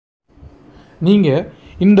நீங்கள்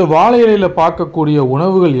இந்த வாழை இலையில் பார்க்கக்கூடிய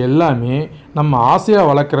உணவுகள் எல்லாமே நம்ம ஆசையாக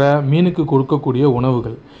வளர்க்குற மீனுக்கு கொடுக்கக்கூடிய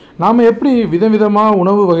உணவுகள். நாம் எப்படி விதவிதமாக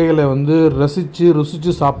உணவு வகைகளை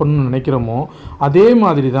ருசித்து சாப்பிடணும்னு நினைக்கிறோமோ அதே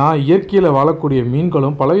மாதிரி தான் இயற்கையில் வாழக்கூடிய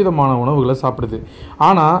மீன்களும் பலவிதமான உணவுகளை சாப்பிடுது.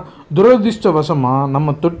 ஆனால் துரதிர்ஷ்டவசமாக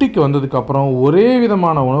நம்ம தொட்டிக்கு வந்ததுக்கப்புறம் ஒரே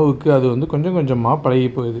விதமான உணவுக்கு அது கொஞ்சம் கொஞ்சமாக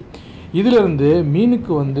பழகி போகுது. இதிலிருந்து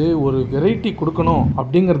மீனுக்கு ஒரு வெரைட்டி கொடுக்கணும்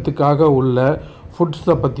அப்படிங்கிறதுக்காக உள்ள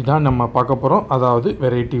ஃபுட்ஸை பற்றி தான் நம்ம பார்க்க போகிறோம். அதாவது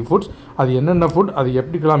வெரைட்டி ஃபுட்ஸ், அது என்னென்ன ஃபுட், அது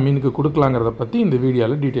எப்படிக்கெல்லாம் மீனுக்கு கொடுக்கலாங்கிறத பற்றி இந்த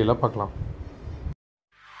வீடியோவில் டீட்டெயிலாக பார்க்கலாம்.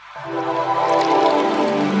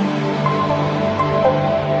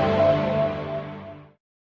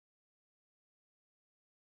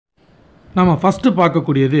 நம்ம ஃபஸ்ட்டு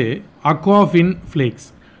பார்க்கக்கூடியது அக்வாஃபின் ஃப்ளேக்ஸ்.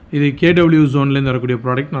 இது கேடபிள்யூ ஜோன்லேருந்து வரக்கூடிய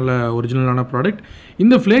ப்ராடக்ட், நல்ல ஒரிஜினலான ப்ராடக்ட்.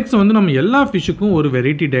 இந்த ஃப்ளேக்ஸை நம்ம எல்லா ஃபிஷ்ஷுக்கும் ஒரு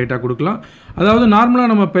வெரைட்டி டயட்டாக கொடுக்கலாம். அதாவது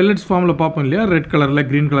நார்மலாக நம்ம பெல்லட்ஸ் ஃபார்மில் பார்ப்போம் இல்லையா, ரெட் கலரில்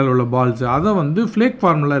க்ரீன் கலரில் உள்ள பால்ஸ், அதை ஃப்ளேக்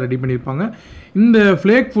ஃபார்மில் ரெடி பண்ணியிருப்பாங்க. இந்த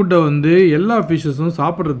ஃப்ளேக் ஃபுட்டை எல்லா ஃபிஷ்ஷஸும்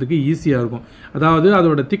சாப்பிட்றதுக்கு ஈஸியாக இருக்கும். அதாவது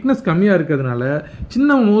அதோட திக்னஸ் கம்மியாக இருக்கிறதுனால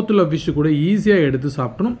சின்ன மூத்தில் ஃபிஷ்ஷு கூட ஈஸியாக எடுத்து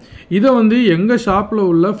சாப்பிடணும். இதை எங்கள் ஷாப்பில்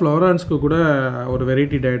உள்ள ஃப்ளவரான்ஸ்க்கு கூட ஒரு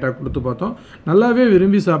வெரைட்டி டயட்டாக கொடுத்து பார்த்தோம். நல்லாவே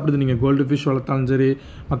விரும்பி சாப்பிடுது. நீங்கள் கோல்டு ஃபிஷ் வளர்த்தாலும் சரி,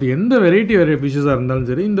 மற்ற எந்த வெரைட்டி ஃபிஷ்ஷஸாக இருந்தாலும்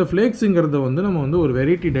சரி, இந்த ஃப்ளேக்ஸுங்கிறத நம்ம ஒரு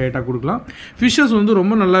வெரைட்டி டயட்டாக கொடுக்கலாம். ஃபிஷ்ஷஸ்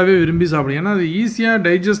ரொம்ப நல்லாவே விரும்பி சாப்பிடும். ஏன்னா அது ஈஸியாக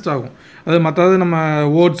டைஜஸ்ட் ஆகும். அது மற்றது நம்ம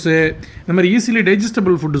ஓட்ஸு இந்த மாதிரி ஈஸிலி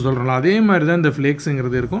டைஜஸ்டபிள் ஃபுட்டு சொல்கிறோம்ல, அதே மாதிரி தான் இந்த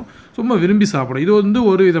ஃப்ளேக்ஸுங்கிறது இருக்கும். ரொம்ப விரும்பி சாப்பிடும். இது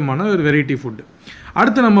ஒரு விதமான ஒரு வெரைட்டி ஃபுட்டு.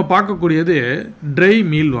 அடுத்து நம்ம பார்க்கக்கூடியது ட்ரை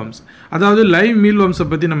மீல் வார்ம்ஸ். அதாவது லைவ் மீல் வார்ம்ஸை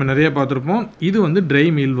பற்றி நம்ம நிறைய பார்த்துருப்போம். இது ட்ரை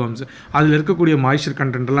மீல் வார்ம்ஸ். அதில் இருக்கக்கூடிய மாய்ஸ்சர்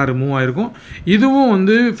கண்டென்ட்லாம் ரிமூவ் ஆகிருக்கும். இதுவும்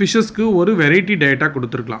ஃபிஷ்ஷஸ்க்கு ஒரு வெரைட்டி டயட்டாக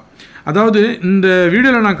கொடுத்துருக்கலாம். அதாவது இந்த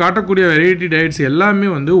வீடியோவில் நான் காட்டக்கூடிய வெரைட்டி டயட்ஸ் எல்லாமே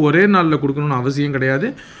ஒரே நாளில் கொடுக்கணும்னு அவசியம் கிடையாது.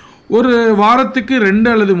 ஒரு வாரத்துக்கு 2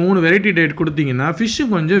 அல்லது 3 வெரைட்டி டயட் கொடுத்தீங்கன்னா ஃபிஷ்ஷு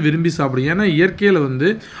கொஞ்சம் விரும்பி சாப்பிடும். ஏன்னா இயற்கையில்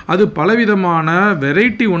அது பலவிதமான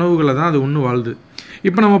வெரைட்டி உணவுகளை தான் அது வாழுது.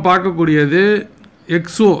 இப்போ நம்ம பார்க்கக்கூடியது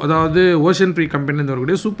எக்ஸோ, அதாவது ஓஷன் ஃப்ரீ கம்பெனிலேருந்து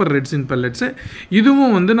வரக்கூடிய சூப்பர் ரெட்ஸின் பெல்லட்ஸு.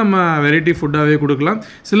 இதுவும் நம்ம வெரைட்டி ஃபுட்டாகவே கொடுக்கலாம்.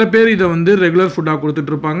 சில பேர் இதை ரெகுலர் ஃபுட்டாக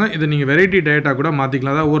கொடுத்துட்ருப்பாங்க. இதை நீங்கள் வெரைட்டி டயட்டாக கூட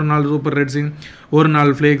மாற்றிக்கலாம். அதாவது ஒரு நாள் சூப்பர் ரெட்ஸின், ஒரு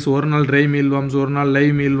நாள் ஃப்ளேக்ஸ், ஒரு நாள் ட்ரை மீல் வார்ம்ஸ், ஒரு நாள்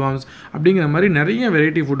லைவ் மீல் வார்ம்ஸ், அப்படிங்கிற மாதிரி நிறைய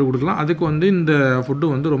வெரைட்டி ஃபுட்டு கொடுக்கலாம். அதுக்கு இந்த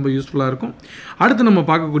ஃபுட்டு ரொம்ப யூஸ்ஃபுல்லாக இருக்கும். அடுத்து நம்ம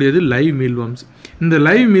பார்க்கக்கூடியது லைவ் மீல் வார்ம்ஸ். இந்த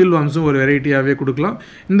லைவ் மீல் வார்ம்ஸும் ஒரு வெரைட்டியாகவே கொடுக்கலாம்.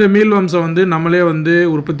 இந்த மீல் வார்ம்ஸை நம்மளே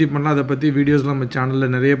உற்பத்தி பண்ணலாம். அதை பற்றி வீடியோஸ்லாம் நம்ம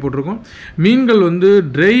சேனலில் நிறைய போட்டிருக்கோம். மீன்கள்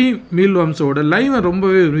ட்ரை மீல் வார்ம்ஸோட லைவை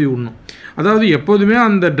ரொம்பவே விரும்பி உண்ணும். அதாவது எப்போதுமே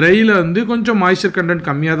அந்த ட்ரையில் கொஞ்சம் மாய்ஸ்சர் கண்டென்ட்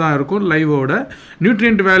கம்மியாக தான் இருக்கும். லைவோட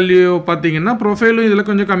நியூட்ரியன்ட் வேல்யூ பார்த்தீங்கன்னா ப்ரொஃபைலும் இதில்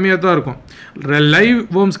கொஞ்சம் கம்மியாக தான் இருக்கும். லைவ்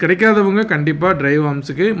வார்ம்ஸ் கிடைக்காதவங்க கண்டிப்பாக ட்ரை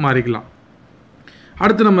வார்ம்ஸுக்கு மாறிக்கலாம்.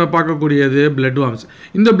 அடுத்து நம்ம பார்க்கக்கூடியது பிளட் வார்ம்ஸ்.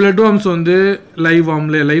 இந்த பிளட் வார்ம்ஸ் லைவ்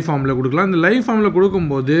ஃபார்மில் கொடுக்கலாம். இந்த லைவ் ஃபார்மில்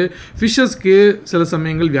கொடுக்கும்போது ஃபிஷ்ஷஸ்க்கு சில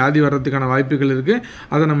சமயங்கள் வியாதி வர்றதுக்கான வாய்ப்புகள் இருக்குது.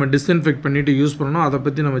 அதை நம்ம டிஸ்இன்ஃபெக்ட் பண்ணிவிட்டு யூஸ் பண்ணணும். அதை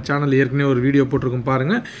பற்றி நம்ம சேனல் ஏற்கனவே ஒரு வீடியோ போட்டிருக்கோம்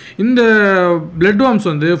பாருங்கள். இந்த பிளட் வார்ம்ஸ்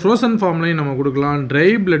ஃப்ரோசன் ஃபார்ம்லையும் நம்ம கொடுக்கலாம். ட்ரை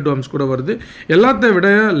பிளட் வார்ம்ஸ் கூட வருது. எல்லாத்த விட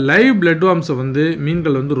லைவ் பிளட் வார்ம்ஸை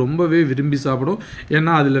மீன்கள் ரொம்பவே விரும்பி சாப்பிடும்.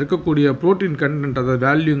 ஏன்னா அதில் இருக்கக்கூடிய ப்ரோட்டீன் கண்டென்ட், அதாவது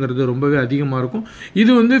வேல்யூங்கிறது ரொம்பவே அதிகமாக இருக்கும்.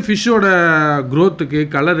 இது ஃபிஷ்ஷோட க்ரோத்துக்கு,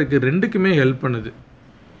 கலருக்கு, ரெண்டுக்குமே ஹெல்ப் பண்ணுது.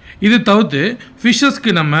 இது தவிர்த்து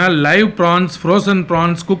ஃபிஷ்ஷஸ்க்கு நம்ம live prawns, frozen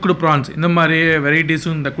prawns, cooked prawns, இந்த மாதிரி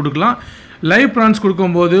வெரைட்டிஸும் கொடுக்கலாம். லைவ் ப்ரான்ஸ்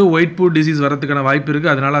கொடுக்கும்போது ஒயிட் பூட் டிசீஸ் வரதுக்கான வாய்ப்பு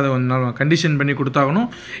இருக்குது. அதனால் அதை நம்ம கண்டிஷன் பண்ணி கொடுத்தாகணும்.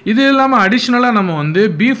 இது இல்லாமல் அடிஷ்னலாக நம்ம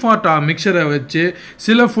பீஃப் ஆட் மிக்சரை வச்சு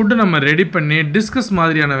சில ஃபுட்டு நம்ம ரெடி பண்ணி டிஸ்கஸ்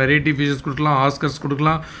மாதிரியான வெரைட்டி ஃபிஷ்ஷஸ் கொடுக்கலாம். ஆஸ்கர்ஸ்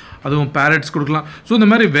கொடுக்கலாம், அதுவும் பேரட்ஸ் கொடுக்கலாம். ஸோ இந்த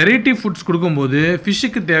மாதிரி வெரைட்டி ஃபுட்ஸ் கொடுக்கும்போது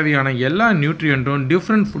ஃபிஷ்ஷுக்கு தேவையான எல்லா நியூட்ரியண்ட்டும்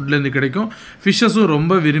டிஃப்ரெண்ட் ஃபுட்லேருந்து கிடைக்கும். ஃபிஷ்ஷஸும்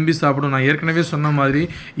ரொம்ப விரும்பி சாப்பிடும். நான் ஏற்கனவே சொன்ன மாதிரி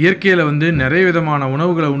இயற்கையில் நிறைய விதமான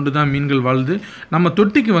உணவுகளை உண்டு தான் மீன்கள் வாழுது. நம்ம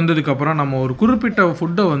தொட்டிக்கு வந்ததுக்கப்புறம் நம்ம ஒரு குறிப்பிட்ட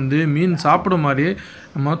ஃபுட்டை மீன் சாப்பிடும் மாதிரியே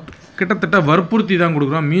நம்ம கிட்டத்தட்ட வற்புறுத்தி தான்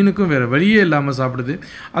கொடுக்குறோம். மீனுக்கும் வேறு வழியே இல்லாமல் சாப்பிடுது.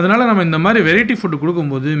 அதனால் நம்ம இந்த மாதிரி வெரைட்டி ஃபுட்டு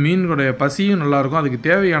கொடுக்கும்போது மீனுடைய பசியும் நல்லாயிருக்கும். அதுக்கு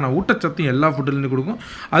தேவையான ஊட்டச்சத்தையும் எல்லா ஃபுட்டுலேருந்து கொடுக்கும்.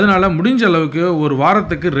 அதனால் முடிஞ்ச அளவுக்கு ஒரு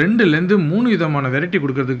வாரத்துக்கு 2லேருந்து 3 விதமான வெரைட்டி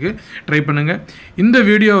கொடுக்கறதுக்கு ட்ரை பண்ணுங்கள். இந்த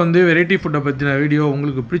வீடியோ வெரைட்டி ஃபுட்டை பற்றின வீடியோ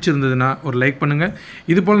உங்களுக்கு பிடிச்சிருந்ததுன்னா ஒரு லைக் பண்ணுங்கள்.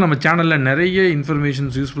 இதுபோல் நம்ம சேனலில் நிறைய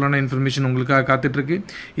யூஸ்ஃபுல்லான இன்ஃபர்மேஷன் உங்களுக்காக காத்துட்ருக்கு.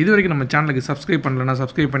 இது வரைக்கும் நம்ம சேனலுக்கு சப்ஸ்கிரைப் பண்ணலன்னா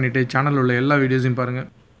சப்ஸ்கிரைப் பண்ணிவிட்டு சேனலில் உள்ள எல்லா வீடியோஸையும் பாருங்கள்.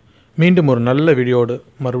 மீண்டும் ஒரு நல்ல வீடியோடு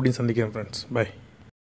மறுபடியும் சந்திக்கிறேன் ஃப்ரெண்ட்ஸ். பை.